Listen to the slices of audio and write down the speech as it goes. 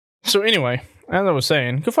So anyway, as I was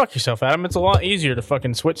saying, go fuck yourself, Adam. It's a lot easier to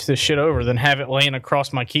fucking switch this shit over than have it laying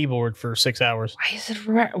across my keyboard for 6 hours.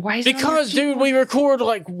 Why is it? Because, dude, we record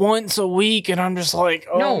like once a week, and I'm just like,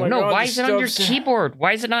 oh my God, Why is it on your keyboard?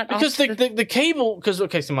 Why is it not? Because the cable.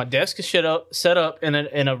 Because so my desk is set up in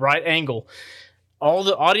a right angle. All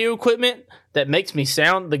the audio equipment that makes me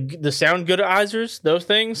sound the sound goodizers, those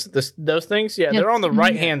things, they're on the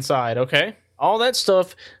right hand side. Okay, all that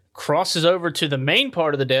stuff crosses over to the main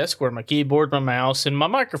part of the desk where my keyboard, my mouse, and my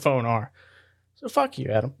microphone are. So fuck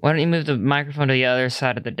you, Adam. Why don't you move the microphone to the other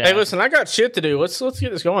side of the desk? Hey, listen, I got shit to do. Let's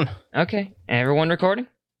get this going. Okay, everyone recording?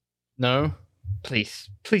 No. Please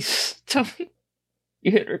tell me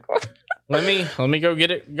you hit record. Let me go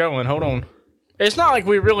get it going. Hold on. It's not like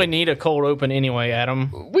we really need a cold open anyway,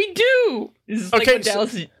 Adam. We do. This is Okay,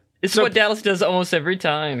 like what Dallas does almost every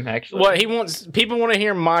time, actually. What people want to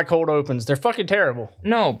hear my cold opens. They're fucking terrible.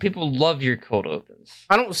 No, people love your cold opens.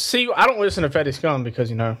 I don't listen to Fetty Scum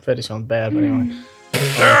because, Fetty Scum's bad, but anyway.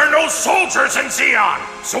 There are no soldiers in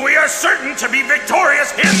Zion, so we are certain to be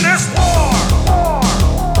victorious in this war!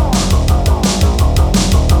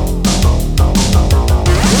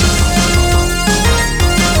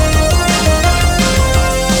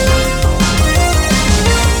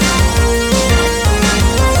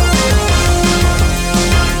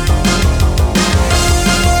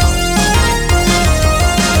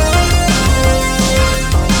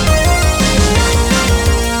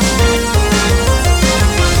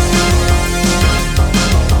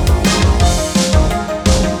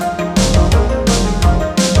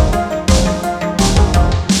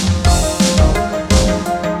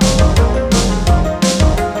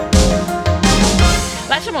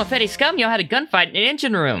 Fetty Scum, y'all had a gunfight in an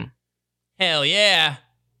engine room. Hell yeah.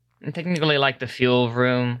 And technically like the fuel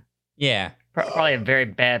room. Yeah. Probably a very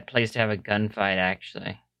bad place to have a gunfight,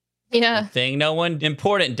 actually. Yeah. Thing, no one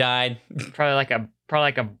important died. Probably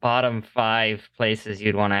like a bottom 5 places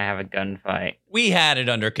you'd want to have a gunfight. We had it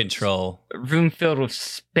under control. A room filled with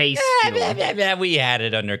space fuel. We had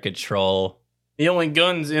it under control. The only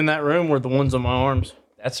guns in that room were the ones on my arms.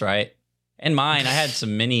 That's right. And mine. I had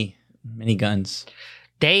some mini guns.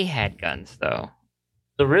 They had guns, though.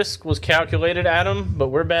 The risk was calculated, Adam, but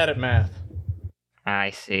we're bad at math.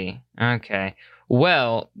 I see. Okay.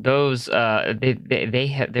 Well, those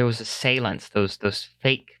there was assailants, those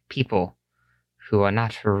fake people who are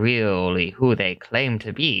not really who they claim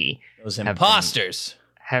to be. Those imposters.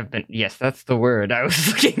 Have been yes, that's the word I was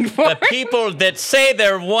looking for. The people that say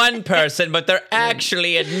they're one person, but they're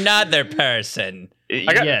actually another person.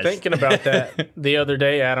 I got thinking about that the other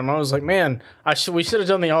day, Adam. I was like, man, we should have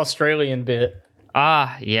done the Australian bit.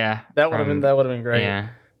 Ah, yeah. That would have been great. Yeah.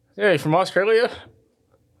 Hey, from Australia?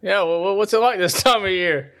 Yeah, well, what's it like this time of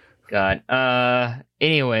year? God.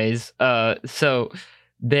 Anyways, so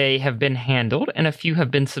they have been handled and a few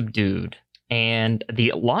have been subdued. And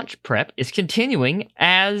the launch prep is continuing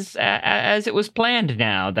as it was planned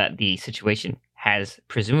now that the situation has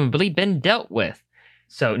presumably been dealt with.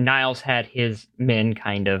 So Niles had his men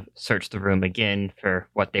kind of search the room again for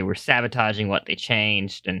what they were sabotaging, what they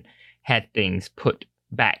changed, and had things put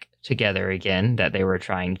back together again that they were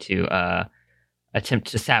trying to attempt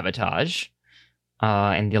to sabotage.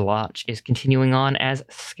 And the launch is continuing on as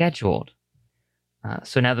scheduled.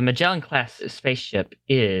 So now the Magellan-class spaceship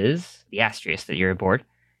is, the Astrius that you're aboard,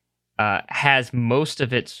 has most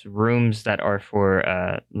of its rooms that are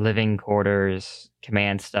for living quarters,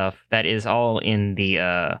 command stuff. That is all in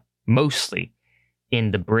the, mostly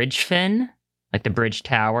in the bridge fin, like the bridge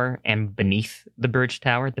tower, and beneath the bridge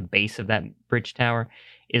tower, the base of that bridge tower,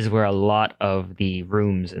 is where a lot of the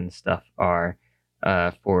rooms and stuff are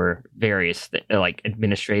for various, like,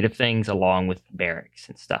 administrative things, along with barracks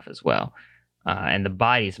and stuff as well. And the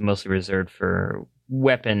body is mostly reserved for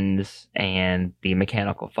weapons and the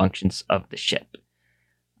mechanical functions of the ship.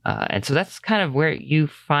 And so that's kind of where you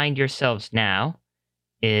find yourselves now,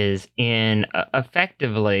 is in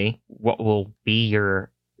effectively what will be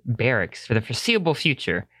your barracks for the foreseeable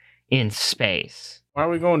future in space. Why are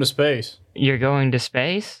we going to space? You're going to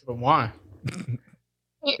space? But why?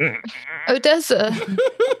 Odessa.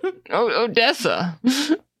 Odessa.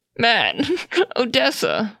 Man,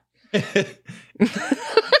 Odessa.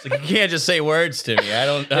 It's like, you can't just say words to me. I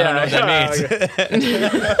don't know what that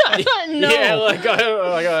means. No. Yeah,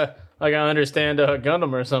 like I understand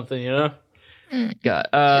Gundam or something, you know? God.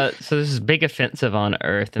 So this is big offensive on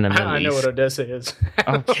Earth in the Middle I know East. what Odessa is.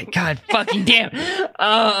 Okay, God fucking damn.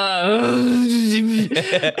 All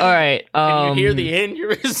right. Can you hear the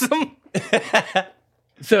aneurysm?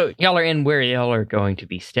 So y'all are in where y'all are going to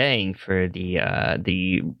be staying for the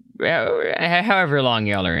however long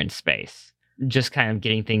y'all are in space. just kind of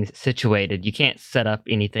getting things situated. You can't set up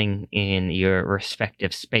anything in your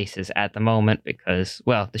respective spaces at the moment because,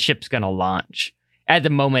 well, the ship's going to launch. At the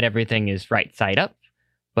moment, everything is right side up,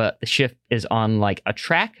 but the ship is on like a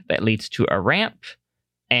track that leads to a ramp,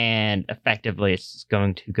 and effectively it's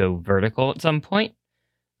going to go vertical at some point.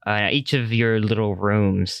 Each of your little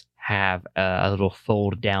rooms have a little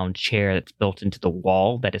fold-down chair that's built into the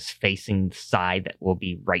wall that is facing the side that will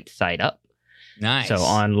be right side up. Nice. So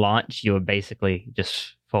on launch, you would basically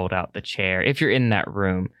just fold out the chair. If you're in that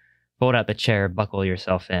room, fold out the chair, buckle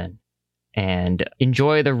yourself in, and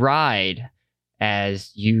enjoy the ride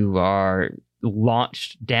as you are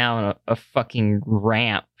launched down a fucking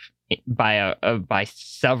ramp by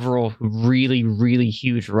several really, really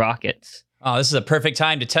huge rockets. Oh, this is a perfect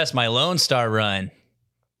time to test my Lone Star run.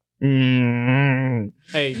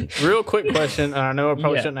 Hey, real quick question. I know I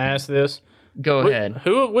probably shouldn't ask this. Go ahead.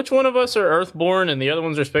 Which one of us are Earthborn and the other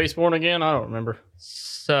ones are Spaceborn again? I don't remember.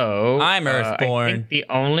 So I'm Earthborn. I think the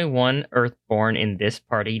only one Earthborn in this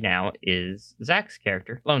party now is Zach's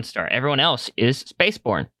character, Lone Star. Everyone else is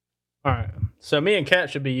Spaceborn. All right. So me and Kat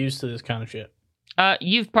should be used to this kind of shit.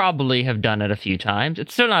 You've probably have done it a few times.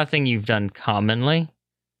 It's still not a thing you've done commonly,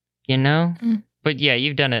 you know? But yeah,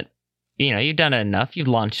 you've done it. You know, you've done it enough. You've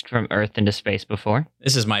launched from Earth into space before.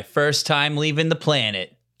 This is my first time leaving the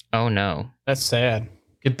planet. Oh, no. That's sad.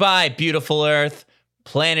 Goodbye, beautiful Earth,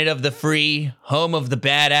 planet of the free, home of the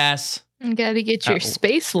badass. You gotta get your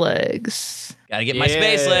space legs. Gotta get my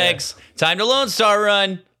space legs. Time to Lone Star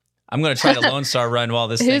run. I'm gonna try to Lone Star run while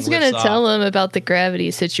this thing Who's gonna lifts tell off. him about the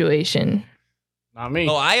gravity situation? Not me.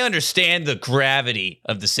 Oh, I understand the gravity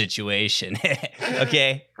of the situation.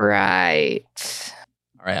 Okay. Right.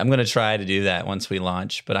 All right, I'm gonna try to do that once we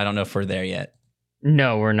launch, but I don't know if we're there yet.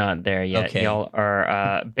 No, we're not there yet. Okay. Y'all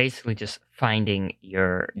are basically just finding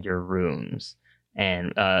your rooms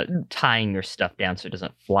and tying your stuff down so it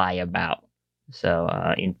doesn't fly about. So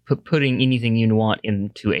putting anything you want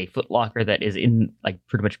into a footlocker that is in like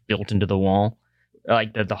pretty much built into the wall.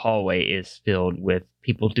 Like the hallway is filled with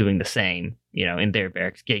people doing the same, you know, in their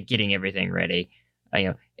barracks, getting everything ready.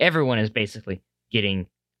 Everyone is basically getting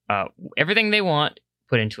everything they want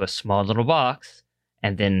put into a small little box,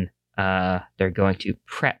 and then they're going to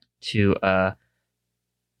prep to,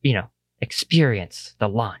 experience the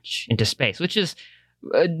launch into space, which is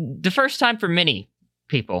the first time for many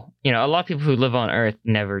people. You know, a lot of people who live on Earth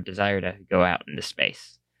never desire to go out into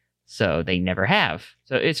space. So they never have.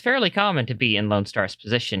 So it's fairly common to be in Lone Star's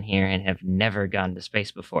position here and have never gone to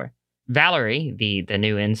space before. Valerie, the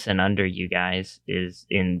new ensign under you guys, is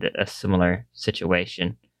in a similar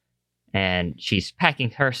situation. And she's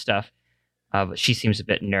packing her stuff, but she seems a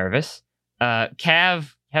bit nervous.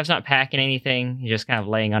 Cav's not packing anything. He's just kind of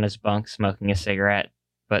laying on his bunk, smoking a cigarette.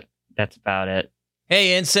 But that's about it.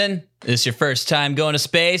 Hey, Ensign, this your first time going to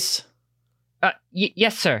space?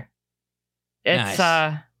 Yes, sir. It's,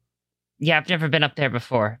 Nice. Yeah, I've never been up there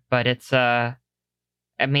before, but it's it's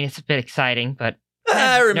a bit exciting, but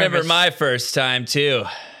I remember nervous. my first time too.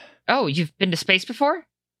 Oh, you've been to space before?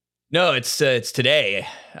 No, it's today.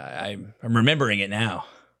 I'm remembering it now.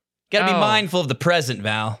 Gotta be Oh. mindful of the present,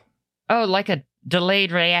 Val. Oh, like a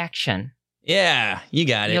delayed reaction. Yeah, you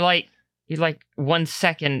got it. You're like 1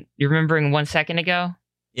 second. You're remembering 1 second ago.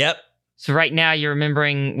 Yep. So right now you're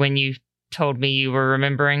remembering when you told me you were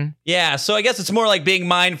remembering. Yeah, so I guess it's more like being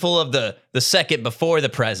mindful of the second before the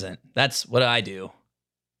present. That's what I do.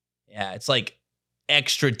 Yeah, it's like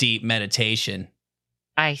extra deep meditation.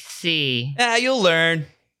 I see. Yeah, you'll learn.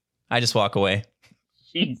 I just walk away.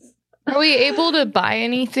 Jeez. Are we able to buy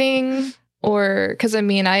anything? Or, because I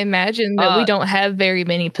imagine that we don't have very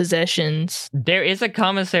many possessions. There is a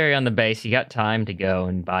commissary on the base. You got time to go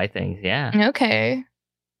and buy things. Yeah. Okay.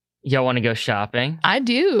 Y'all want to go shopping? I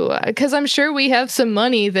do, because I'm sure we have some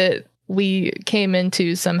money that we came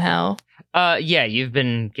into somehow. Yeah, you've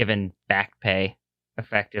been given back pay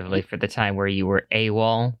effectively for the time where you were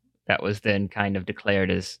AWOL. That was then kind of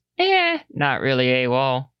declared as, not really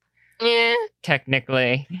AWOL. Yeah.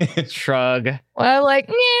 Technically. Shrug. Well,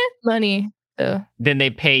 money. So. Then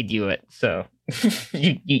they paid you it, so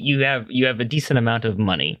you have a decent amount of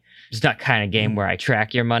money. It's not kind of game where I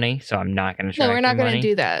track your money, so I'm not going to track No, we're not your going to money.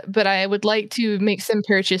 do that. But I would like to make some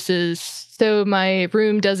purchases so my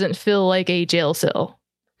room doesn't feel like a jail cell.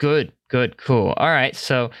 Good, cool. All right,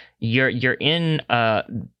 so you're in.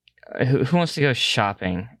 Who wants to go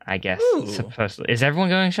shopping? I guess Ooh. supposedly is everyone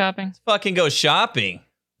going shopping? Fucking go shopping.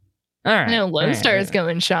 All right, No, all Lone right. Star is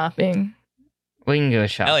going shopping. We can go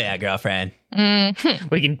shopping. Hell yeah, girlfriend.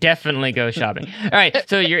 Mm. We can definitely go shopping. All right,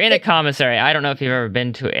 so you're in a commissary. I don't know if you've ever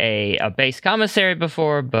been to a base commissary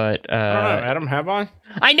before, but I don't know, Adam, have I?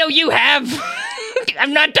 I know you have.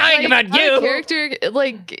 I'm not talking about our you. character,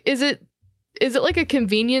 like, is it like a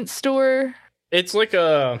convenience store? It's like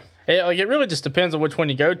it really just depends on which one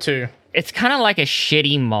you go to. It's kind of like a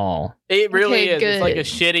shitty mall. It really Okay, is. It's like a good.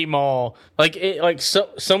 shitty mall.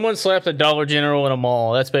 Someone slapped a Dollar General in a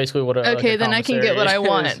mall. That's basically what. Okay, then I can get what I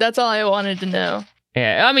want. That's all I wanted to know.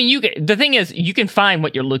 Yeah, I mean, the thing is, you can find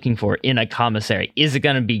what you're looking for in a commissary. Is it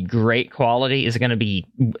going to be great quality? Is it going to be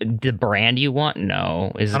the brand you want?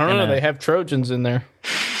 No. I don't know. They have Trojans in there.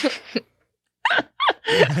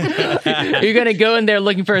 You're going to go in there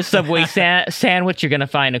looking for a Subway sandwich. You're going to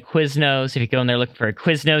find a Quiznos. If you go in there looking for a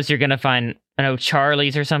Quiznos, you're going to find, I don't know,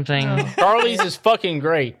 Charlie's or something. Oh. Charlie's is fucking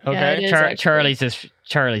great. Yeah, Okay. it is actually.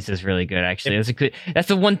 Charlie's is really good, actually. That's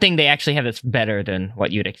the one thing they actually have that's better than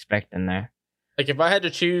what you'd expect in there. Like if I had to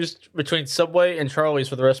choose between Subway and Charlie's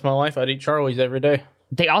for the rest of my life, I'd eat Charlie's every day.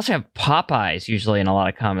 They also have Popeyes usually in a lot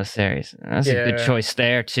of commissaries. That's a good Yeah. choice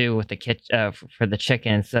there too with the for the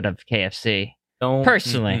chicken instead of KFC. Don't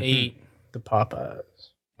Personally. eat the Popeyes.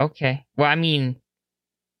 Okay. Well, I mean,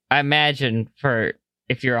 I imagine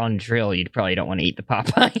if you're on drill, you probably don't want to eat the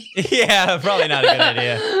Popeye. Yeah, probably not a good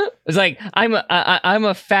idea. It's like I'm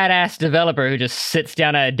a fat ass developer who just sits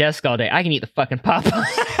down at a desk all day. I can eat the fucking Popeye.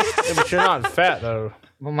 Yeah, but you're not fat though.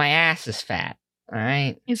 Well, my ass is fat. All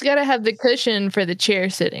right. He's got to have the cushion for the chair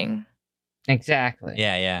sitting. Exactly.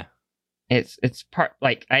 Yeah. It's part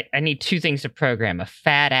like I need two things to program: a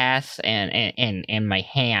fat ass and my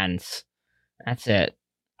hands. That's it.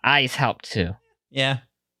 Eyes help too. Yeah.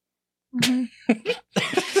 All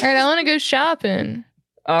right, I want to go shopping.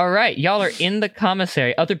 All right, y'all are in the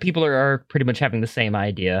commissary. Other people are pretty much having the same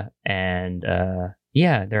idea, and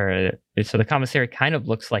yeah, so the commissary kind of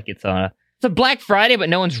looks like it's a Black Friday, but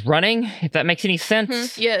no one's running. If that makes any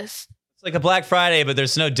sense. Yes. It's like a Black Friday, but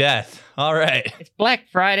there's no death. All right. It's Black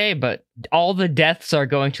Friday, but all the deaths are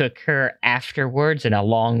going to occur afterwards and a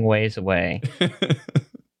long ways away.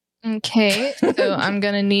 Okay, so I'm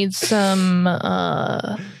gonna need some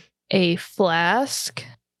a flask.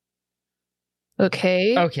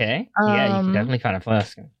 Okay. Okay. Yeah, you can definitely find a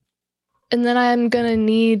flask. And then I'm gonna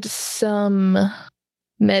need some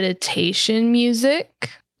meditation music,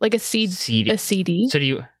 like a CD. a CD. So do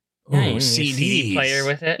you? Ooh, Yeah, you need a CD CDs. player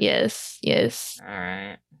with it. Yes. All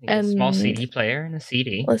right. You get a small And- CD player and a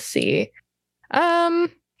CD. Let's see.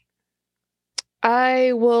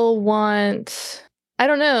 I will want. I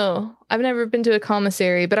don't know. I've never been to a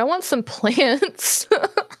commissary, but I want some plants.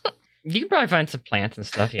 You can probably find some plants and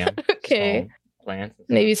stuff. Yeah. Okay. Small plants. And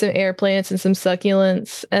Maybe some air plants and some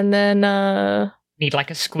succulents, and then need like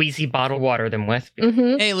a squeezy bottle of water them with.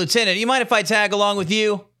 mhm. Hey, Lieutenant, you mind if I tag along with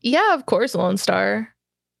you? Yeah, of course, Lone Star.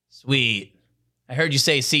 Sweet. I heard you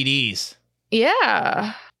say CDs.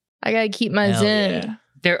 Yeah, I gotta keep my Hell zen. yeah.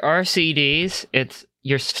 There are CDs. It's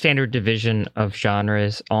your standard division of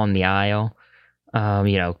genres on the aisle.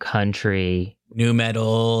 Country, New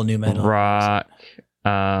metal. rock,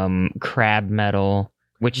 crab metal,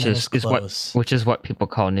 which That is what people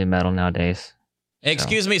call new metal nowadays.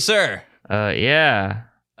 Excuse me, sir. Yeah.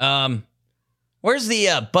 Where's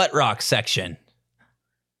the butt rock section?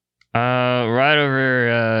 Right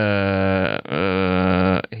over.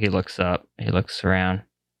 He looks up. He looks around.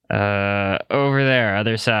 Over there,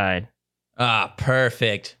 other side. Ah,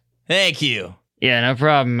 perfect. Thank you. Yeah, no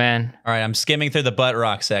problem, man. All right, I'm skimming through the butt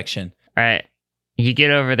rock section. All right, you get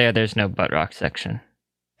over there. There's no butt rock section.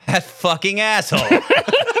 That fucking asshole.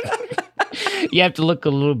 You have to look a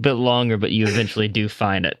little bit longer, but you eventually do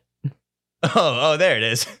find it. Oh, there it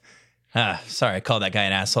is. Sorry, I called that guy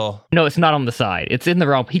an asshole. No, it's not on the side. It's in the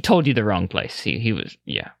wrong. He told you the wrong place. He was,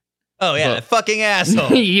 yeah. Oh yeah, Well- that fucking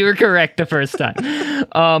asshole. You were correct the first time.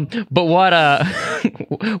 But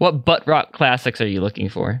what butt rock classics are you looking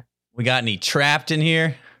for? We got any trapped in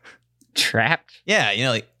here? Trapped? Yeah,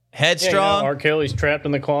 like Yeah, Headstrong. R. Kelly's trapped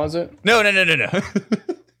in the closet.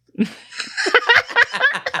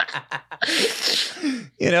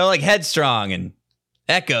 No. Like Headstrong and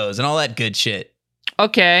Echoes and all that good shit.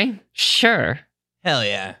 Okay, sure. Hell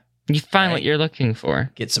yeah. You find what Right. you're looking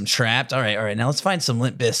for. Get some trapped. All right. Now let's find some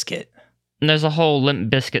Limp Bizkit. And there's a whole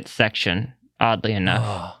Limp Bizkit section, oddly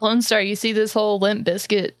enough. Oh, Lone Star, you see this whole Limp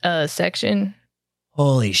Biscuit section?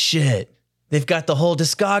 holy shit. They've got the whole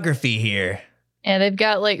discography here. And they've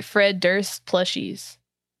got like Fred Durst plushies.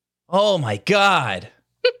 Oh my God.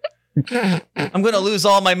 I'm going to lose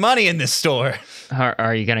all my money in this store.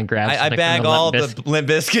 Are you gonna grab? I something bag from the all Limp the Limp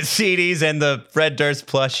Bizkit CDs and the Fred Durst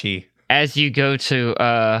plushie. as you go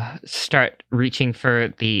to start reaching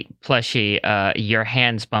for the plushie, your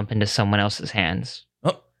hands bump into someone else's hands.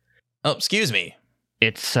 Oh, excuse me.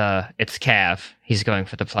 It's Cav. He's going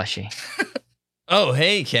for the plushie. Oh,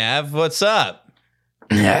 hey, Cav. What's up?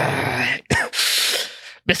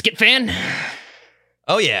 Biscuit fan?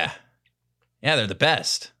 Oh, yeah. Yeah, they're the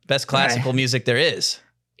best. Best classical music there is.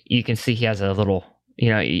 You can see he has a little,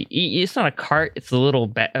 it's not a cart. It's a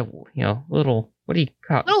little, little, what do you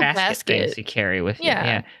call it? Little basket things basket. you carry with Yeah. you.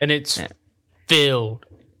 Yeah. And it's filled.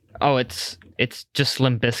 Oh, it's just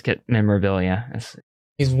Limp Biscuit memorabilia.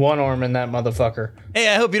 He's one arm in that motherfucker. Hey,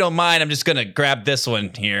 I hope you don't mind. I'm just going to grab this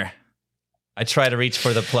one here. I try to reach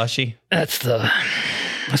for the plushie. That's the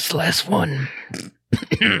last one.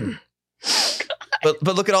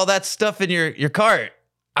 But look at all that stuff in your cart.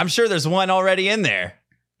 I'm sure there's one already in there.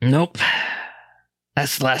 Nope.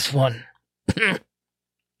 That's the last one.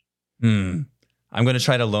 I'm going to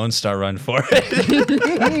try to Lone Star run for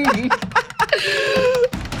it.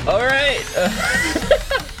 All right.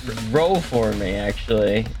 Roll for me,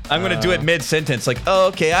 actually. I'm going to do it mid-sentence. Like, oh,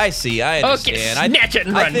 okay, I see. I understand. Okay, snatch it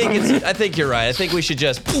and run. I think you're right. I think we should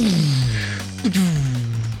just...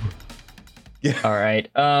 All right.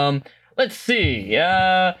 Let's see.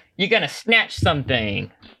 You're gonna snatch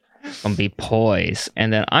something. It's gonna be poise,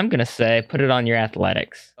 and then I'm gonna say put it on your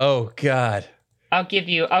athletics. Oh, God. I'll give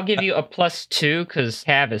you a +2 because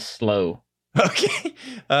Cav is slow.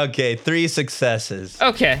 Okay, 3 successes.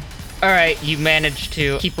 Okay. All right. You managed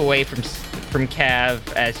to keep away from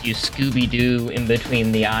Cav as you Scooby-Doo in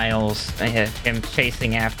between the aisles. Him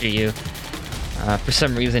chasing after you. For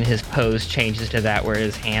some reason, his pose changes to that where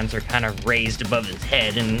his hands are kind of raised above his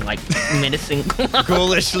head and like menacing.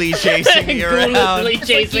 Ghoulishly chasing me around. Ghoulishly It's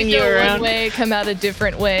chasing like you you go around. one way, come out a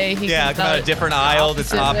different way. He Yeah, comes come out a different aisle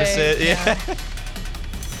that's opposite. way. Yeah.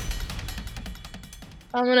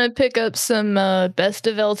 I'm gonna pick up some Best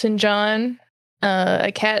of Elton John,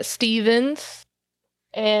 a Cat Stevens,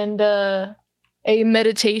 and a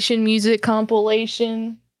meditation music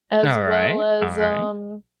compilation, as All right, well as all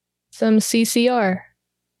right. some CCR.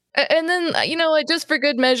 And then, just for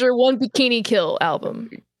good measure, one Bikini Kill album.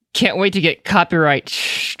 Can't wait to get copyright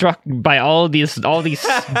struck by all these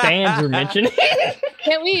bands we're mentioning.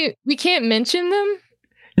 Can't we can't mention them?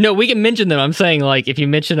 No, we can mention them. I'm saying, like, if you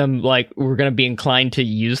mention them, like, we're gonna be inclined to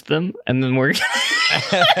use them, and then we're. So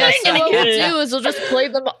what we'll do is we'll just play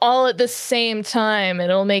them all at the same time.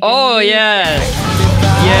 It'll make. Oh yeah,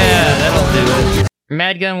 that'll do it.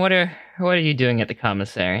 Madgun, what are you doing at the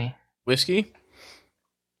commissary? Whiskey,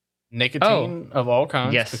 nicotine of all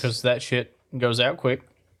kinds, Yes. because that shit goes out quick.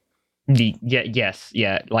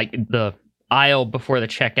 Yeah, like the aisle before the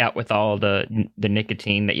checkout with all the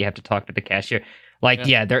nicotine that you have to talk to the cashier. Like,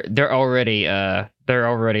 yeah, they're already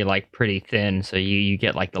like pretty thin, so you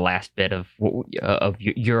get like the last bit of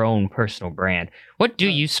your own personal brand. What do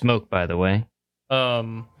you smoke, by the way?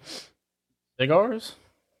 Cigars.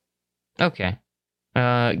 Okay.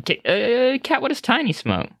 Kat, what does Tiny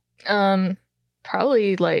smoke?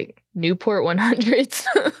 Probably like Newport 100s.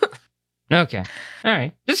 Okay. All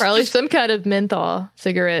right. Probably some kind of menthol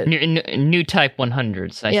cigarette. New type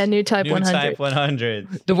 100s. Yeah, new type New 100. type 100.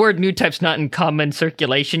 The word new type's not in common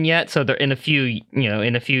circulation yet, so they're in a few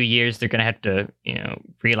years they're gonna have to,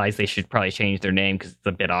 realize they should probably change their name because it's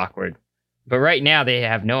a bit awkward. But right now they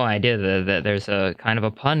have no idea that there's a kind of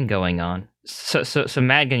a pun going on. So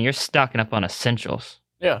Madgun, you're stocking up on essentials.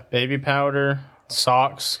 Yeah, baby powder,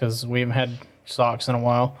 socks, because we haven't had socks in a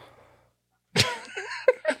while.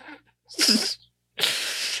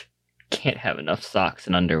 Can't have enough socks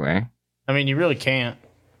and underwear. I mean, you really can't.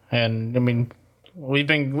 And I mean, we've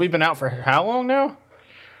been out for how long now?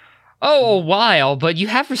 Oh, a while, but you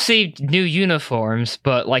have received new uniforms,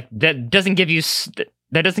 but like that doesn't give you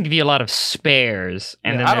a lot of spares.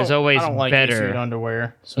 And Yeah, then there's always I don't like better issued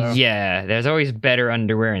underwear. So Yeah, there's always better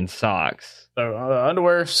underwear and socks. So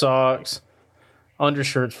underwear, socks,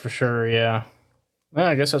 undershirts for sure. Yeah.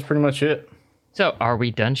 I guess that's pretty much it. So, are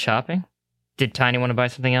we done shopping? Did Tiny want to buy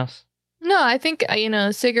something else? No, I think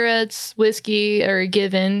cigarettes, whiskey are a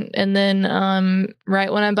given, and then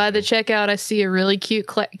right when I buy the checkout, I see a really cute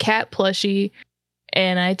cat plushie,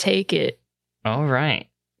 and I take it. All right,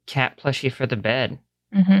 cat plushie for the bed.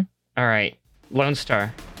 Mm-hmm. All right, Lone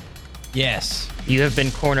Star, Yes. you have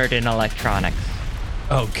been cornered in electronics.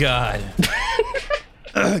 Oh, God.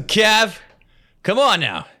 Cav, come on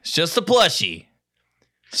now. It's just a plushie.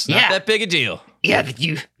 It's not Yeah. that big a deal. Yeah, but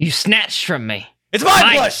you snatched from me. It's my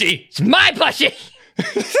Mine. plushie. It's my plushie.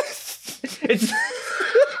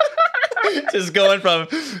 It's just going from,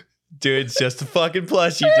 dude, it's just a fucking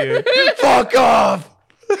plushie, dude. Fuck off.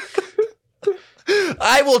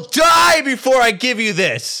 I will die before I give you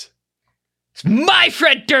this. It's my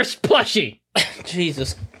Fred Durst plushie.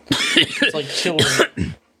 Jesus. It's like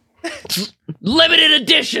children. Limited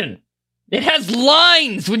edition. It has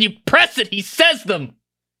lines. When you press it, he says them.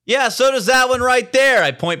 Yeah, so does that one right there.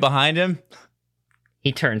 I point behind him.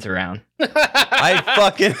 He turns around. I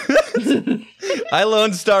fucking... I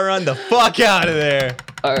Lone Star run the fuck out of there.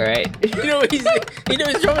 All right. You know he's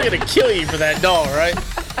probably gonna kill you for that doll, right?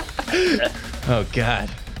 Oh, God.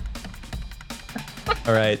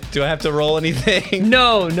 All right. Do I have to roll anything?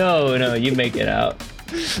 No. You make it out.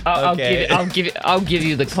 Okay. I'll give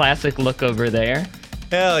you the classic look over there.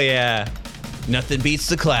 Hell yeah. Nothing beats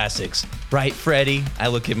the classics. Right, Freddy? I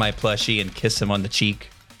look at my plushie and kiss him on the cheek.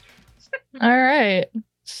 All right.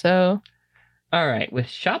 So, All right. With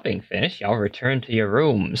shopping finished, y'all return to your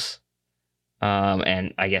rooms.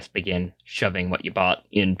 And I guess begin shoving what you bought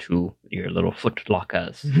into your little foot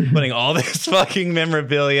lockers. Putting all this fucking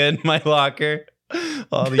memorabilia in my locker.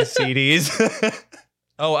 All these CDs.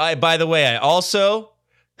 Oh, by the way,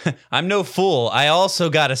 I'm no fool. I also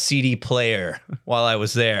got a CD player while I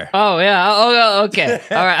was there. Oh yeah. Oh okay.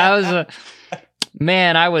 All right. I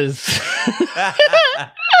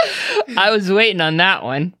was waiting on that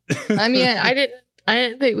one. I mean, I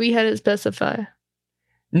didn't think we had to specify.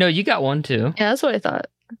 No, you got one too. Yeah, that's what I thought.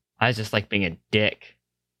 I was just like being a dick.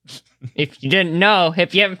 If you didn't know,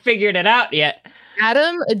 if you haven't figured it out yet.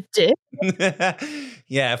 Adam, a dick?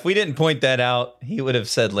 Yeah, if we didn't point that out, he would have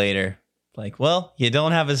said later, like, well, you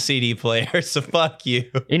don't have a CD player, so fuck you.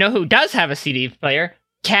 You know who does have a CD player?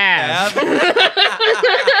 Cav.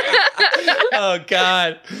 Oh,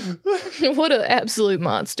 God. What an absolute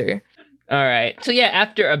monster. All right. So yeah,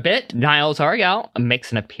 after a bit, Niles Argal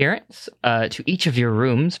makes an appearance to each of your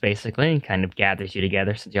rooms, basically, and kind of gathers you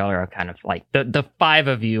together since y'all are kind of like the five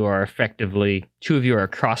of you are effectively, two of you are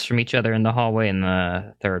across from each other in the hallway, and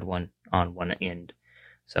the third one on one end.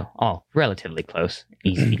 So all relatively close,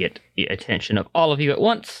 easy to get the attention of all of you at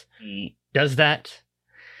once. He does that.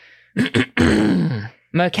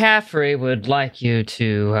 McCaffrey would like you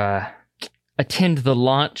to attend the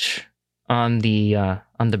launch on the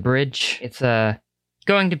bridge. It's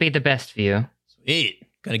going to be the best view. Sweet.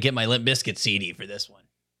 Gonna get my Limp Bizkit CD for this one.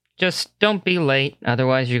 Just don't be late,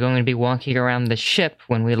 otherwise you're going to be walking around the ship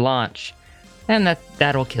when we launch, and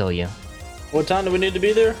that'll kill you. What time do we need to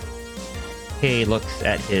be there? He looks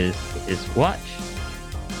at his watch.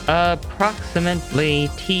 Approximately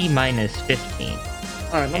T-minus 15. All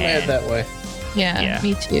right, let me head that way. Yeah,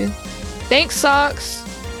 me too. Thanks, Socks.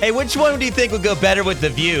 Hey, which one do you think would go better with the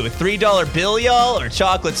view? $3 bill, y'all, or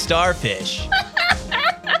chocolate starfish?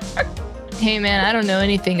 Hey, man, I don't know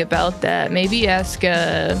anything about that. Maybe ask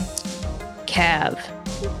Cav.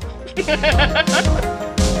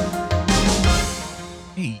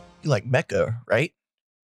 Hey, you like Mecha, right?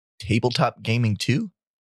 Tabletop gaming too?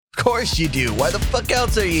 Of course you do. Why the fuck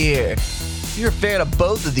else are you here? You're a fan of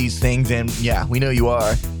both of these things, and yeah, we know you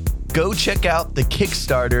are. Go check out the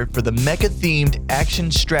Kickstarter for the mecha-themed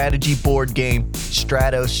action strategy board game,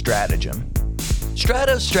 Strato Stratagem.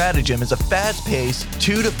 Strato Stratagem is a fast-paced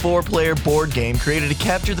 2 to 4 player board game created to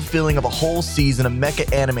capture the feeling of a whole season of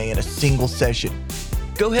mecha anime in a single session.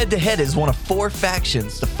 Go head-to-head as one of 4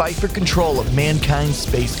 factions to fight for control of mankind's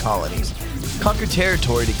space colonies. Conquer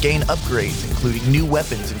territory to gain upgrades, including new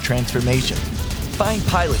weapons and transformations. Find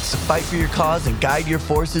pilots to fight for your cause and guide your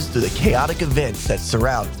forces through the chaotic events that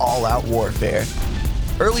surround all-out warfare.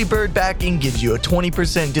 Early bird backing gives you a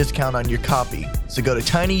 20% discount on your copy, so go to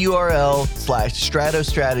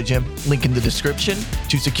tinyurl/stratostratagem, link in the description,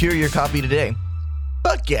 to secure your copy today.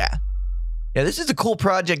 Fuck yeah! Yeah, this is a cool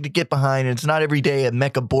project to get behind, and it's not every day a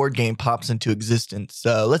mecha board game pops into existence,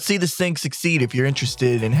 so let's see this thing succeed if you're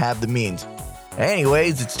interested and have the means.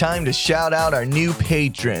 Anyways, it's time to shout out our new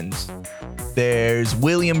patrons. There's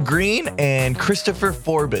William Green and Christopher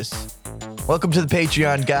Forbes. Welcome to the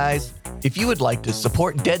Patreon, guys. If you would like to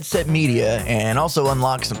support Dead Set Media and also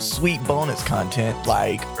unlock some sweet bonus content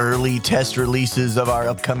like early test releases of our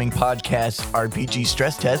upcoming podcast, RPG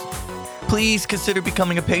Stress Test, please consider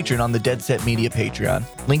becoming a patron on the Dead Set Media Patreon.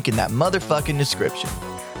 Link in that motherfucking description.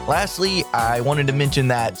 Lastly, I wanted to mention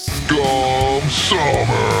that Scum Summer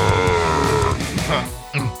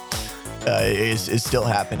is still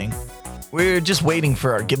happening. We're just waiting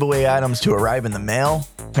for our giveaway items to arrive in the mail.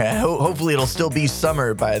 Hopefully it'll still be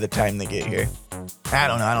summer by the time they get here. I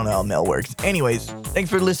don't know how mail works. Anyways, thanks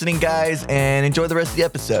for listening, guys, and enjoy the rest of the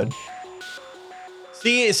episode.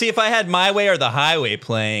 See if I had My Way or The Highway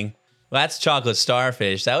playing. Well, that's Chocolate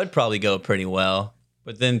Starfish. That would probably go pretty well.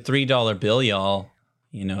 But then $3 bill, y'all.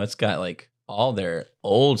 You know, it's got like all their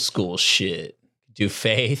old school shit. Do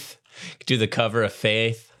Faith. Do the cover of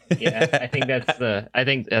Faith. Yeah, I think that's the. I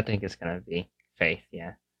think it's gonna be Faith.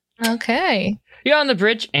 Yeah. Okay. You're on the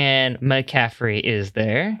bridge, and McCaffrey is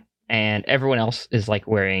there, and everyone else is like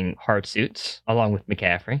wearing hard suits along with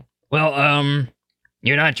McCaffrey. Well,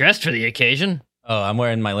 you're not dressed for the occasion. Oh, I'm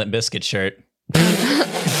wearing my Limp Bizkit shirt.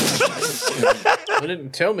 They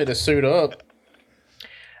didn't tell me to suit up.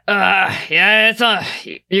 Yeah,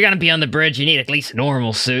 you're gonna be on the bridge. You need at least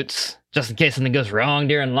normal suits, just in case something goes wrong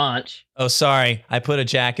during launch. Oh, sorry. I put a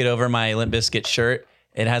jacket over my Limp Bizkit shirt.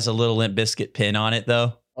 It has a little Limp Bizkit pin on it,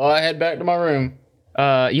 though. Oh, I head back to my room.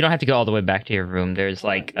 You don't have to go all the way back to your room. There's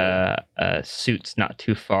like suits not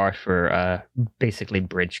too far for basically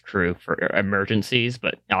bridge crew for emergencies,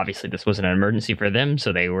 but obviously this wasn't an emergency for them,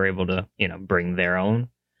 so they were able to, bring their own.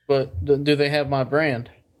 But do they have my brand?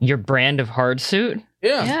 Your brand of hard suit?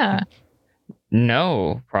 Yeah. Yeah.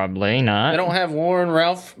 No, probably not. They don't have Warren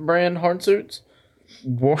Ralph brand hard suits?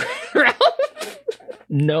 Ralph?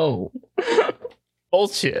 No.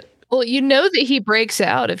 Bullshit. Well, you know that he breaks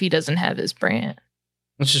out if he doesn't have his brand.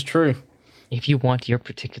 This is true. If you want your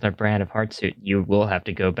particular brand of hard suit, you will have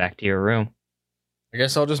to go back to your room. I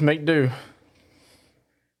guess I'll just make do.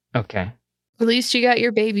 Okay. At least you got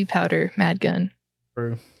your baby powder, Mad Gun.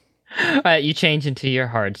 True. You change into your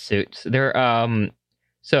hard suits. Normal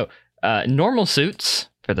suits,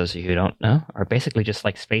 for those of you who don't know, are basically just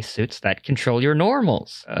like space suits that control your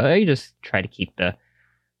normals. You just try to keep the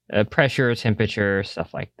pressure, temperature,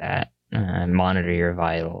 stuff like that. Monitor your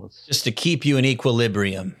vitals. Just to keep you in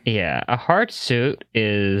equilibrium. Yeah, a hard suit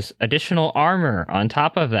is additional armor on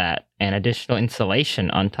top of that and additional insulation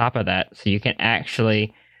on top of that, so you can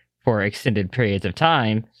actually, for extended periods of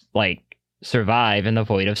time, like survive in the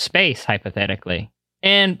void of space, hypothetically.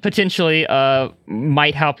 And potentially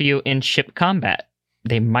might help you in ship combat.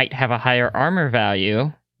 They might have a higher armor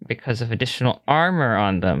value because of additional armor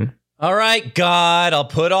on them. All right, God, I'll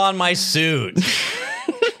put on my suit.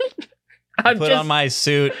 On my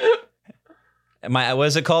suit. What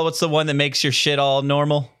is it called? What's the one that makes your shit all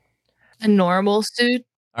normal? A normal suit?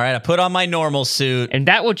 All right, I put on my normal suit. And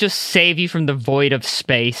that will just save you from the void of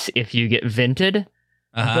space if you get vented.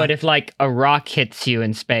 Uh-huh. But if like a rock hits you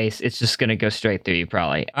in space, it's just going to go straight through you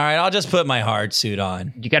probably. All right, I'll just put my hard suit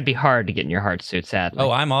on. You got to be hard to get in your hard suit, sadly. Oh,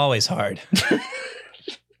 I'm always hard.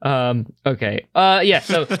 Okay. Yeah,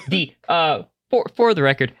 so the for the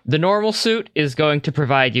record, the normal suit is going to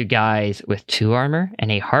provide you guys with 2 armor, and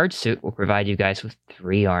a hard suit will provide you guys with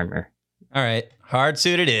 3 armor. All right, hard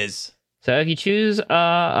suit it is. So if you choose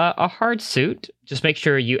a hard suit, just make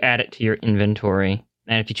sure you add it to your inventory.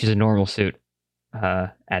 And if you choose a normal suit,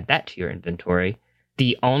 add that to your inventory.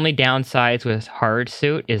 The only downsides with hard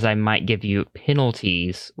suit is I might give you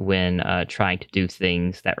penalties when trying to do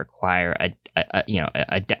things that require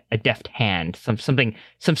a deft hand, some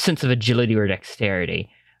sense of agility or dexterity.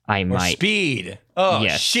 Or speed. Oh,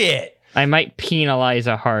 yes. Shit. I might penalize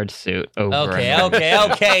a hard suit over.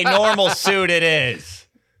 Okay. Normal suit it is.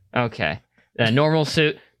 Okay. Normal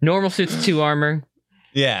suit's 2 armor.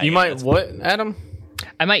 Yeah. You might what, Adam?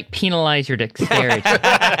 I might penalize your dexterity.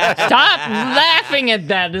 Stop laughing at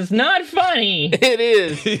that. It's not funny. It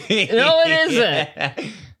is. No, it isn't.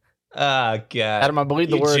 Oh, God. Adam, I believe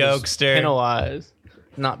the You word jokester. is penalize,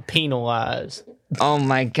 not penalize. Oh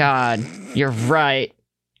my God. You're right.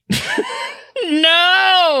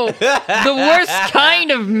 No! The worst kind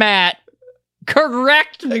of Matt.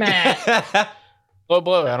 Correct, Matt. Low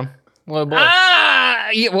blow, Adam. Low blow.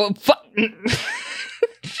 Yeah, well,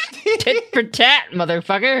 tit for tat,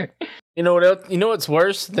 motherfucker. You know what else? You know what's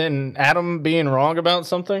worse than Adam being wrong about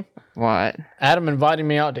something? What? Adam inviting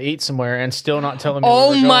me out to eat somewhere and still not telling me. where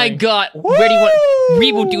Oh we're my going. God!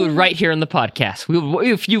 We will do it right here on the podcast.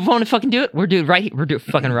 If you want to fucking do it, we'll do it right. We'll do it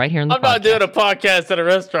fucking right here on the podcast. I'm not doing a podcast at a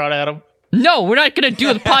restaurant, Adam. No, we're not gonna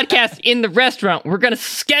do the podcast in the restaurant. We're gonna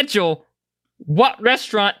schedule what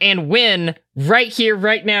restaurant and when right here,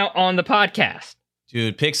 right now on the podcast.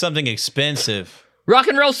 Dude, pick something expensive. Rock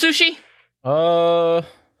and roll sushi.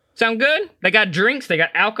 Sound good? They got drinks. They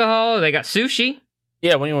got alcohol. They got sushi.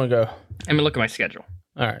 Yeah, when do you want to go? Let me look at my schedule.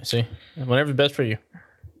 All right, see. Whenever's best for you.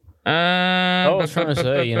 I was trying to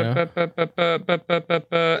say, you know.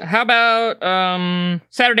 How about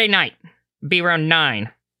Saturday night? Be around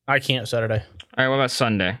 9. I can't Saturday. All right, what about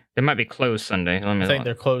Sunday? They might be closed Sunday. Let me I think look.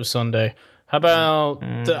 they're closed Sunday. How about...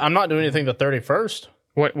 I'm not doing anything the 31st.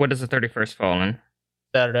 What does the 31st fall in?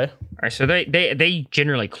 Saturday. All right, so they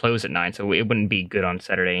generally close at 9, so it wouldn't be good on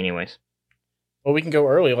Saturday anyways. Well, we can go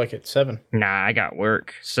early, like at 7. Nah, I got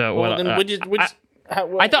work. So Well, then I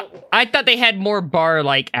I thought they had more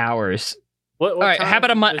bar-like hours. What All right, time how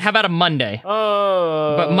about is- how about a Monday?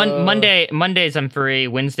 But Mondays I'm free.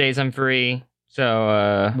 Wednesdays I'm free.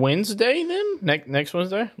 So Wednesday then? Next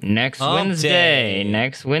Wednesday? next Hump Wednesday. day.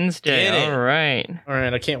 Next Wednesday. Get it. All right. All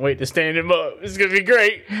right, I can't wait to stand him up. It's gonna be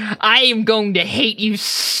great. I am going to hate you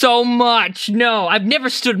so much. No, I've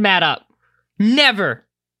never stood Matt up. Never.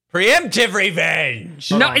 Preemptive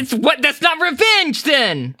revenge. No, it's what? That's not revenge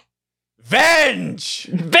then. Venge.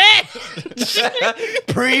 Revenge.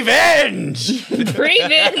 Prevenge.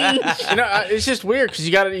 Revenge. It's just weird because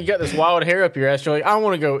you got this wild hair up your ass. You're like, I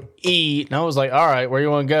want to go eat, and I was like, all right, where you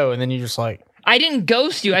want to go? And then you're just like, I didn't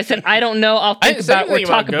ghost you. I said I don't know. I'll I think didn't say about it. We'll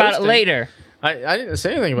anything talk about about it ghosting. later. I didn't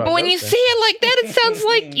say anything about. But when you ghosting. say it like that, it sounds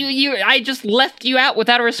like you. I just left you out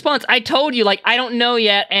without a response. I told you like I don't know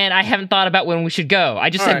yet, and I haven't thought about when we should go.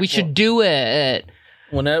 I just All said right, we should do it.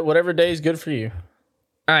 whatever day is good for you.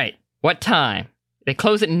 All right. What time? They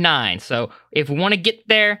close at 9. So if we want to get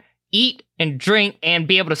there, eat and drink, and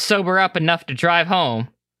be able to sober up enough to drive home,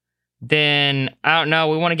 then I don't know.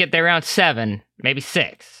 We want to get there around 7, maybe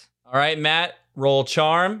 6. All right, Matt. Roll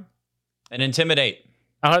charm and intimidate.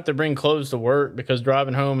 I'll have to bring clothes to work because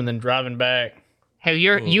driving home and then driving back, Hey,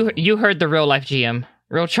 you heard the real life GM.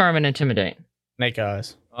 Real charm and intimidate. snake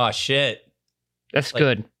eyes. Oh shit. That's Like-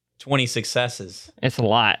 good. 20 successes. It's a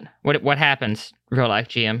lot. What happens? Real life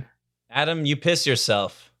GM. Adam, you piss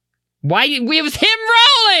yourself. Why? It was him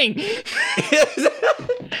rolling.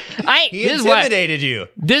 He This is why. intimidated you.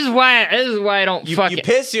 This is why I don't You, fuck you it.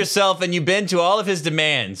 piss yourself and you bend to all of his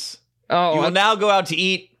demands. Oh, You will now go out to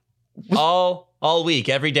eat all week,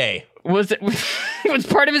 every day. was it? Was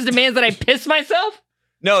part of his demands that I piss myself?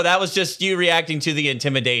 No, that was just you reacting to the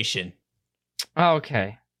intimidation. Oh,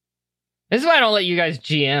 okay. This is why I don't let you guys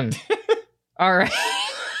GM. All right.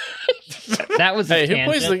 That was a Hey,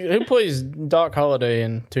 tangent. who plays Doc Holliday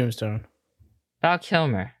in Tombstone? Val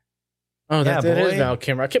Kilmer. Oh, that Yeah, is boy. Val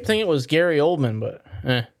Kilmer. I kept thinking it was Gary Oldman, but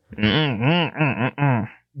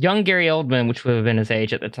Young Gary Oldman, which would have been his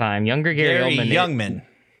age at the time. Younger Gary Oldman Youngman.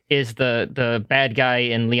 is the bad guy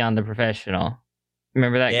in Leon the Professional.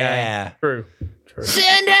 Remember that guy? Yeah. true.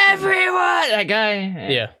 Send everyone. That guy.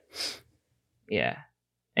 Yeah. Yeah.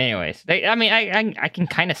 Anyways, I can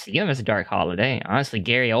kind of see him as a Dark Holiday. Honestly,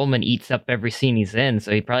 Gary Oldman eats up every scene he's in,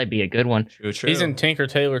 so he'd probably be a good one. True. He's in Tinker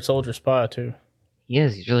Tailor Soldier Spy too. He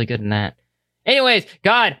is. He's really good in that. Anyways,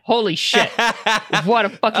 God, holy shit. What a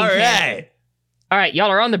fucking All tangent. right. All right, y'all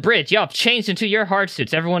are on the bridge. Y'all have changed into your hard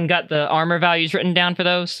suits. Everyone got the armor values written down for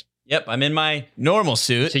those? Yep, I'm in my normal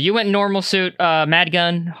suit. So you went normal suit, Mad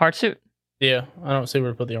Gun, hard suit. Yeah, I don't see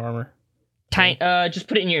where to put the armor. Just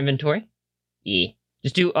put it in your inventory. Yeah.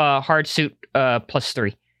 Just do hard suit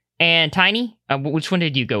 +3. And Tiny, which one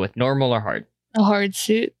did you go with, normal or hard? A hard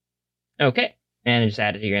suit. Okay, and just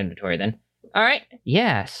add it to your inventory then. All right,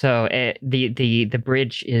 yeah. So the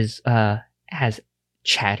bridge is has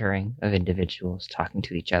chattering of individuals talking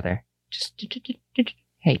to each other. Just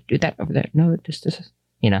hey, do that over there. No, this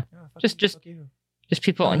you know, just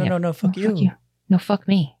people. No, fuck no, you. No, fuck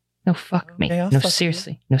me. No, fuck me. Okay, I'll No, fuck you.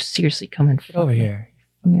 seriously. No, seriously. Come and Get over here.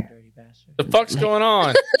 Come here. Dirty bastard. The fuck's going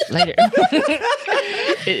on? Later.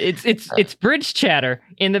 it's bridge chatter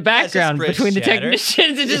in the it's just background bridge between the chatter.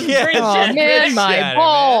 technicians. It's just Yeah. bridge Oh chatter. man, my Shatter, man.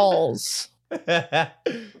 balls.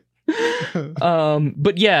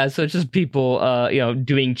 But yeah, so it's just people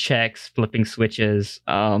doing checks, flipping switches.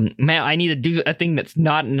 Man, I need to do a thing that's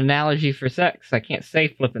not an analogy for sex. I can't say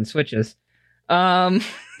flipping switches. Laying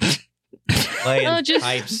No, just-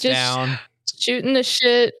 pipes just- down, Shooting the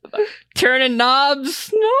shit. Turning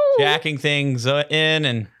knobs. No. jacking things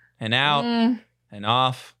in and out Mm, and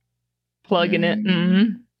off. plugging it.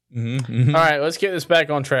 Mm. Mm-hmm. All right, let's get this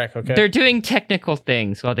back on track, okay? They're doing technical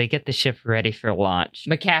things while they get the ship ready for launch.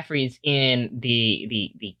 McCaffrey's in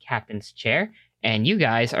the captain's chair, and you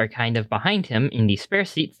guys are kind of behind him in the spare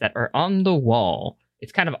seats that are on the wall.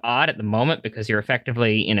 It's kind of odd at the moment because you're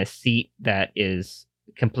effectively in a seat that is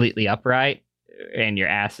completely upright, and your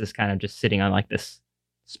ass is kind of just sitting on like this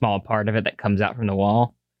small part of it that comes out from the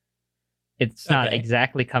wall. It's not Okay.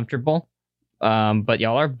 exactly comfortable, but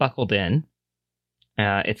y'all are buckled in.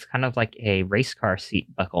 It's kind of like a race car seat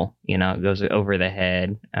buckle. You know, it goes over the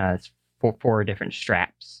head. It's four different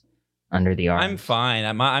straps under the arms. I'm fine.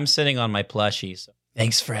 I'm sitting on my plushie. So.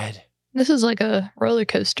 Thanks, Fred. This is like a roller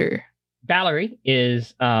coaster. Valerie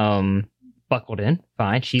is buckled in,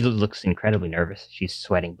 fine. She looks incredibly nervous. She's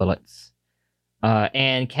sweating bullets.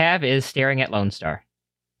 And Cav is staring at Lone Star.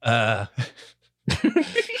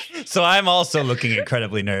 So I'm also looking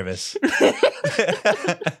incredibly nervous.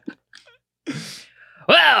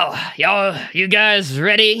 Well, you guys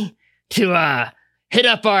ready to hit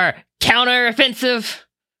up our counter offensive?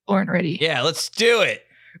 born ready. Yeah, let's do it.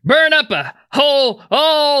 Burn up a hole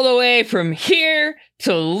all the way from here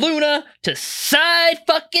to Luna to side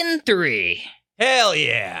fucking 3. Hell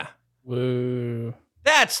yeah. Woo.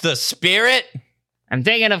 That's the spirit. I'm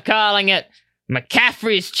thinking of calling it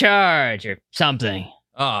McCaffrey's Charge or something.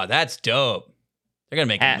 Oh, that's dope. They're gonna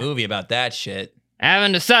make a movie about that shit. I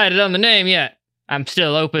haven't decided on the name yet. I'm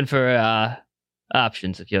still open for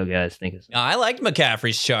options if you guys think of something. Oh, I liked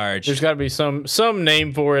McCaffrey's Charge. There's got to be some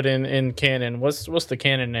name for it in canon. What's the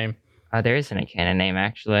canon name? There isn't a canon name,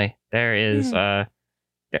 actually. There is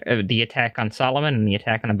the attack on Solomon and the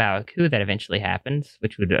attack on Abaku that eventually happens,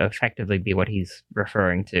 which would effectively be what he's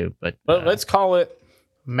referring to. But let's call it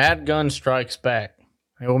Mad Gun Strikes Back.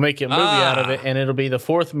 And we'll make a movie out of it, and it'll be the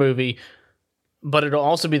 4th movie, but it'll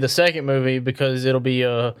also be the 2nd movie because it'll be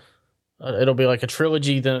like a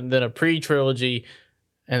trilogy, then a pre-trilogy,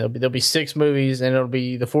 and there'll be 6 movies, and it'll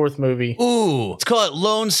be the 4th movie. Ooh, let's call it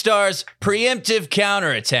Lone Star's Preemptive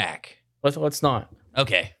Counterattack. Let's not.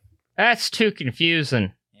 Okay. that's too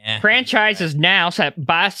confusing. Yeah. Franchises now,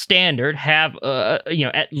 by standard, have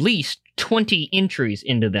at least 20 entries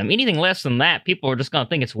into them. Anything less than that, people are just going to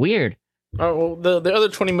think it's weird. Oh, well, the other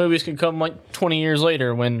 20 movies can come like 20 years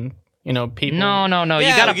later when, people... No.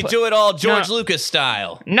 Yeah, you we could do it all George Lucas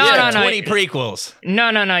style. No. 20 prequels. No.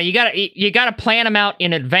 You gotta plan them out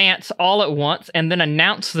in advance all at once and then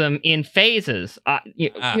announce them in phases.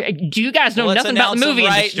 Do you guys know nothing about the movie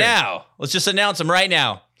industry? Now. Let's just announce them right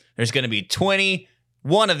now. There's going to be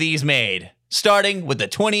 21 of these made, starting with the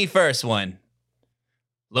 21st one.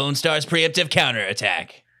 Lone Star's Preemptive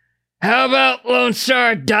Counterattack. How about Lone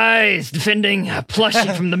Star dies defending a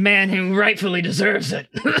plushie from the man who rightfully deserves it?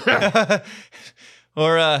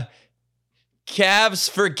 Or Cav's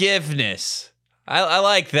Forgiveness. I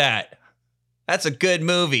like that. That's a good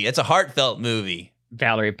movie. It's a heartfelt movie.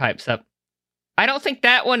 Valerie pipes up. I don't think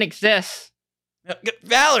that one exists.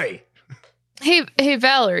 Valerie! Hey,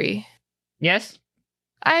 Valerie. Yes?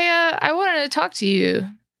 I wanted to talk to you.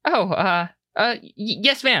 Oh,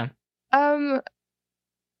 yes, ma'am.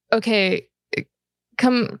 Okay,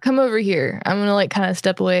 come over here. I'm gonna kind of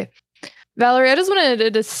step away. Valerie, I just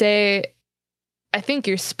wanted to say, I think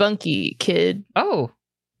you're spunky, kid. Oh,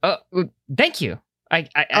 thank you.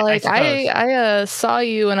 I saw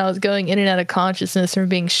you when I was going in and out of consciousness from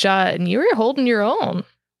being shot, and you were holding your own.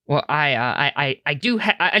 Well, I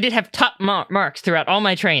did have top marks throughout all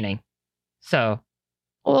my training, so.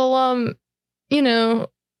 Well,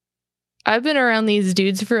 I've been around these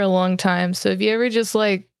dudes for a long time, so if you ever just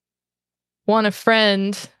want a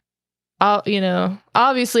friend,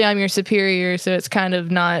 obviously I'm your superior, so it's kind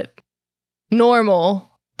of not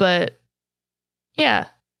normal, but yeah,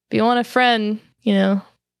 if you want a friend,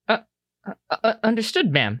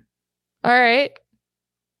 Understood, ma'am. All right,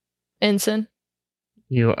 Ensign.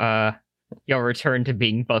 You'll return to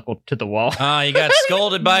being buckled to the wall. You got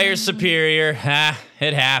scolded by your superior.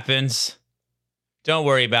 It happens. Don't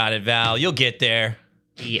worry about it, Val. You'll get there.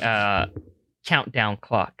 The countdown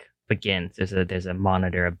clock begins. There's a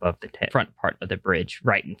monitor above the front part of the bridge,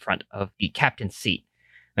 right in front of the captain's seat.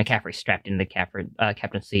 McCaffrey strapped into the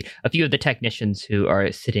captain's seat. A few of the technicians who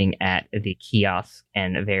are sitting at the kiosks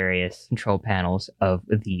and various control panels of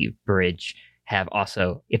the bridge have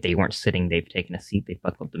also, if they weren't sitting, they've taken a seat, they've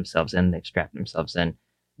buckled themselves in, they've strapped themselves in.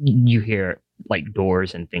 You hear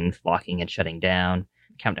doors and things locking and shutting down.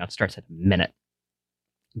 The countdown starts at a minute.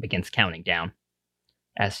 Begins counting down,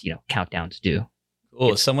 as countdowns do.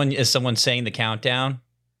 Cool. Is someone saying the countdown?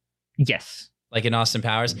 Yes. Like in Austin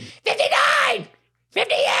Powers? 59!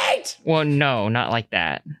 58! Well, no, not like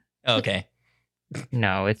that. Oh, okay.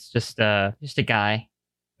 No, it's just a guy.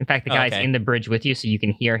 In fact, the guy's in the bridge with you, so you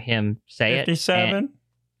can hear him say 57,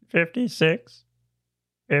 56,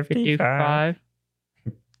 55.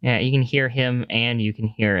 Yeah, you can hear him, and you can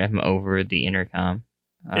hear him over the intercom.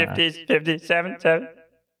 50, 57, 7.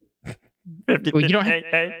 50, well, you don't.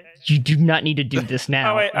 You do not need to do this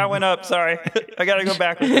now. Oh wait, I went up. Sorry, I gotta go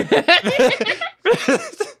back.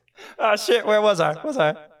 Oh shit, where was I?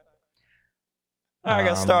 I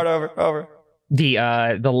gotta start over.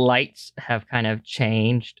 The lights have kind of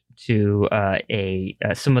changed to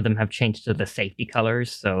some of them have changed to the safety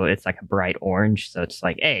colors, so it's like a bright orange. So it's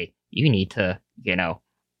like, hey, you need to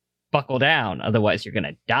buckle down, otherwise you're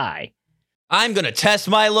gonna die. I'm gonna test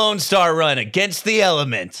my Lone Star run against the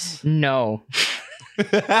elements. No.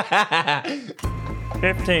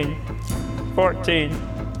 15, 14,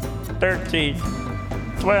 13,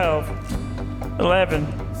 12, 11,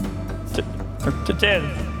 to 10,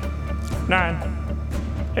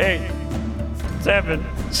 9, 8, 7.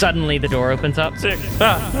 Suddenly the door opens up. 6.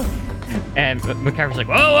 And McCaffrey's like,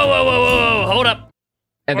 whoa, hold up.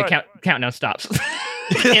 And What? the countdown stops.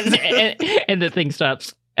 and the thing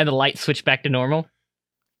stops. And the lights switch back to normal.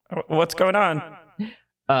 What's going on?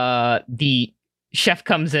 The chef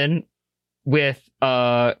comes in with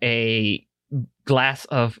a glass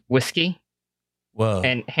of whiskey Whoa.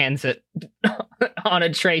 and hands it on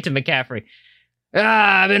a tray to McCaffrey.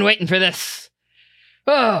 I've been waiting for this.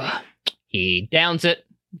 Oh, he downs it,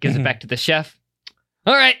 gives it back to the chef.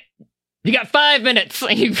 All right, you got 5 minutes.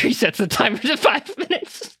 And he resets the timer to 5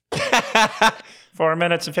 minutes. 4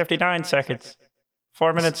 minutes and 59 seconds.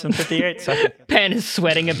 4 minutes and 58 seconds. Penn is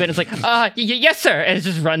sweating a bit. It's like, yes, sir. And it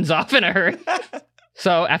just runs off in a hurry.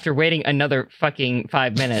 So after waiting another fucking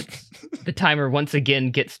 5 minutes, the timer once again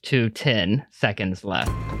gets to 10 seconds left.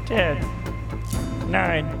 10,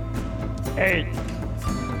 9, 8,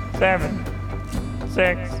 7,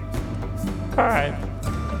 6,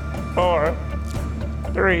 5, 4,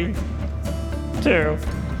 3, 2,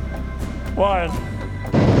 1.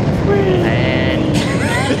 And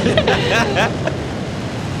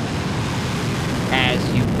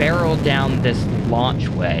as you barrel down this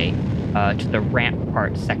launchway to the ramp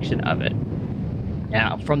part section of it,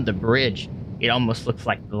 now from the bridge, it almost looks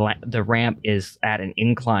like the ramp is at an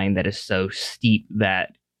incline that is so steep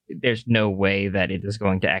that there's no way that it is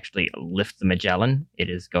going to actually lift the Magellan. It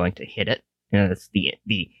is going to hit it. You know, that's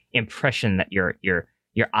the impression that your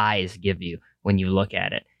eyes give you when you look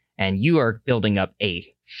at it. And you are building up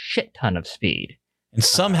a shit ton of speed. And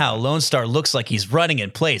somehow Lone Star looks like he's running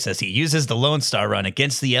in place as he uses the Lone Star run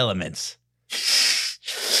against the elements.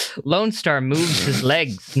 Lone Star moves his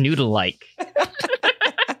legs noodle-like.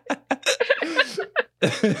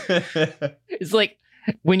 It's like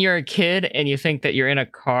when you're a kid and you think that you're in a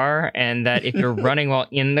car and that if you're running while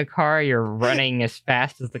in the car, you're running as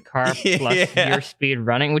fast as the car plus your speed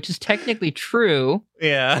running, which is technically true.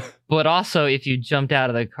 Yeah. But also, if you jumped out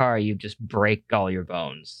of the car, you just break all your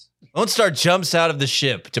bones. Lone Star jumps out of the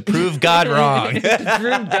ship to prove God wrong. To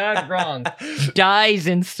prove God wrong. Dies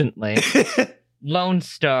instantly. Lone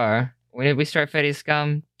Star. When did we start Fetty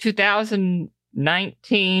Scum?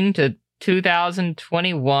 2019 to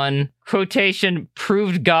 2021. Quotation,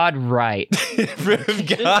 proved God right.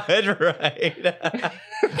 Proved God right. Oh,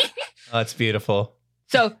 that's beautiful.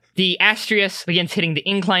 So the Astrius begins hitting the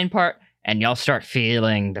incline part, and y'all start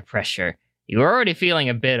feeling the pressure. You were already feeling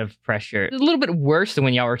a bit of pressure. A little bit worse than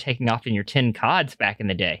when y'all were taking off in your 10 cods back in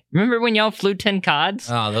the day. Remember when y'all flew 10 cods?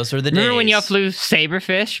 Oh, those were the days. Remember when y'all flew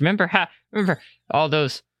Saberfish? Remember all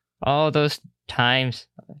those times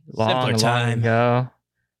long ago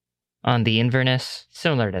on the Inverness?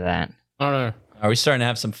 Similar to that. I don't know. Are we starting to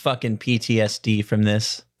have some fucking PTSD from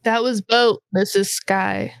this? That was boat. This is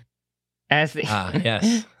sky. As the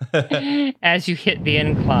yes. as you hit the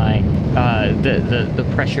incline, the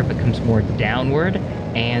pressure becomes more downward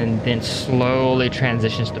and then slowly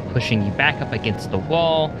transitions to pushing you back up against the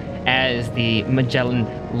wall as the Magellan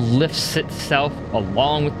lifts itself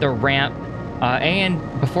along with the ramp. And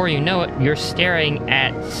before you know it, you're staring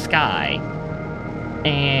at sky.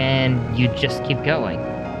 And you just keep going.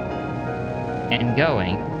 And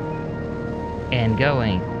going. And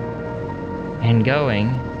going. And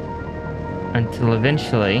going. Until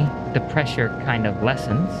eventually the pressure kind of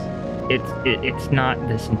lessens. It's not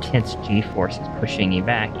this intense G-force that's pushing you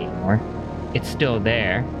back anymore. It's still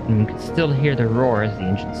there, and you can still hear the roar as the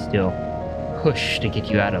engines still push to get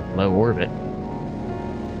you out of low orbit.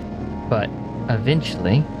 But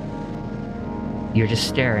eventually, you're just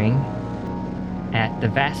staring at the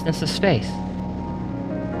vastness of space.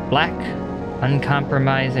 Black,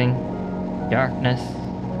 uncompromising darkness,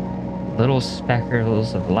 little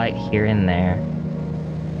speckles of light here and there.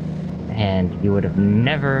 And you would have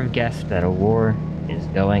never guessed that a war is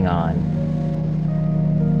going on.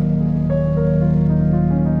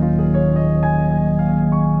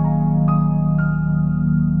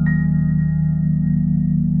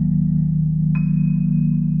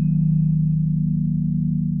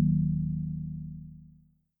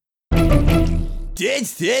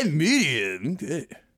 That's that medium.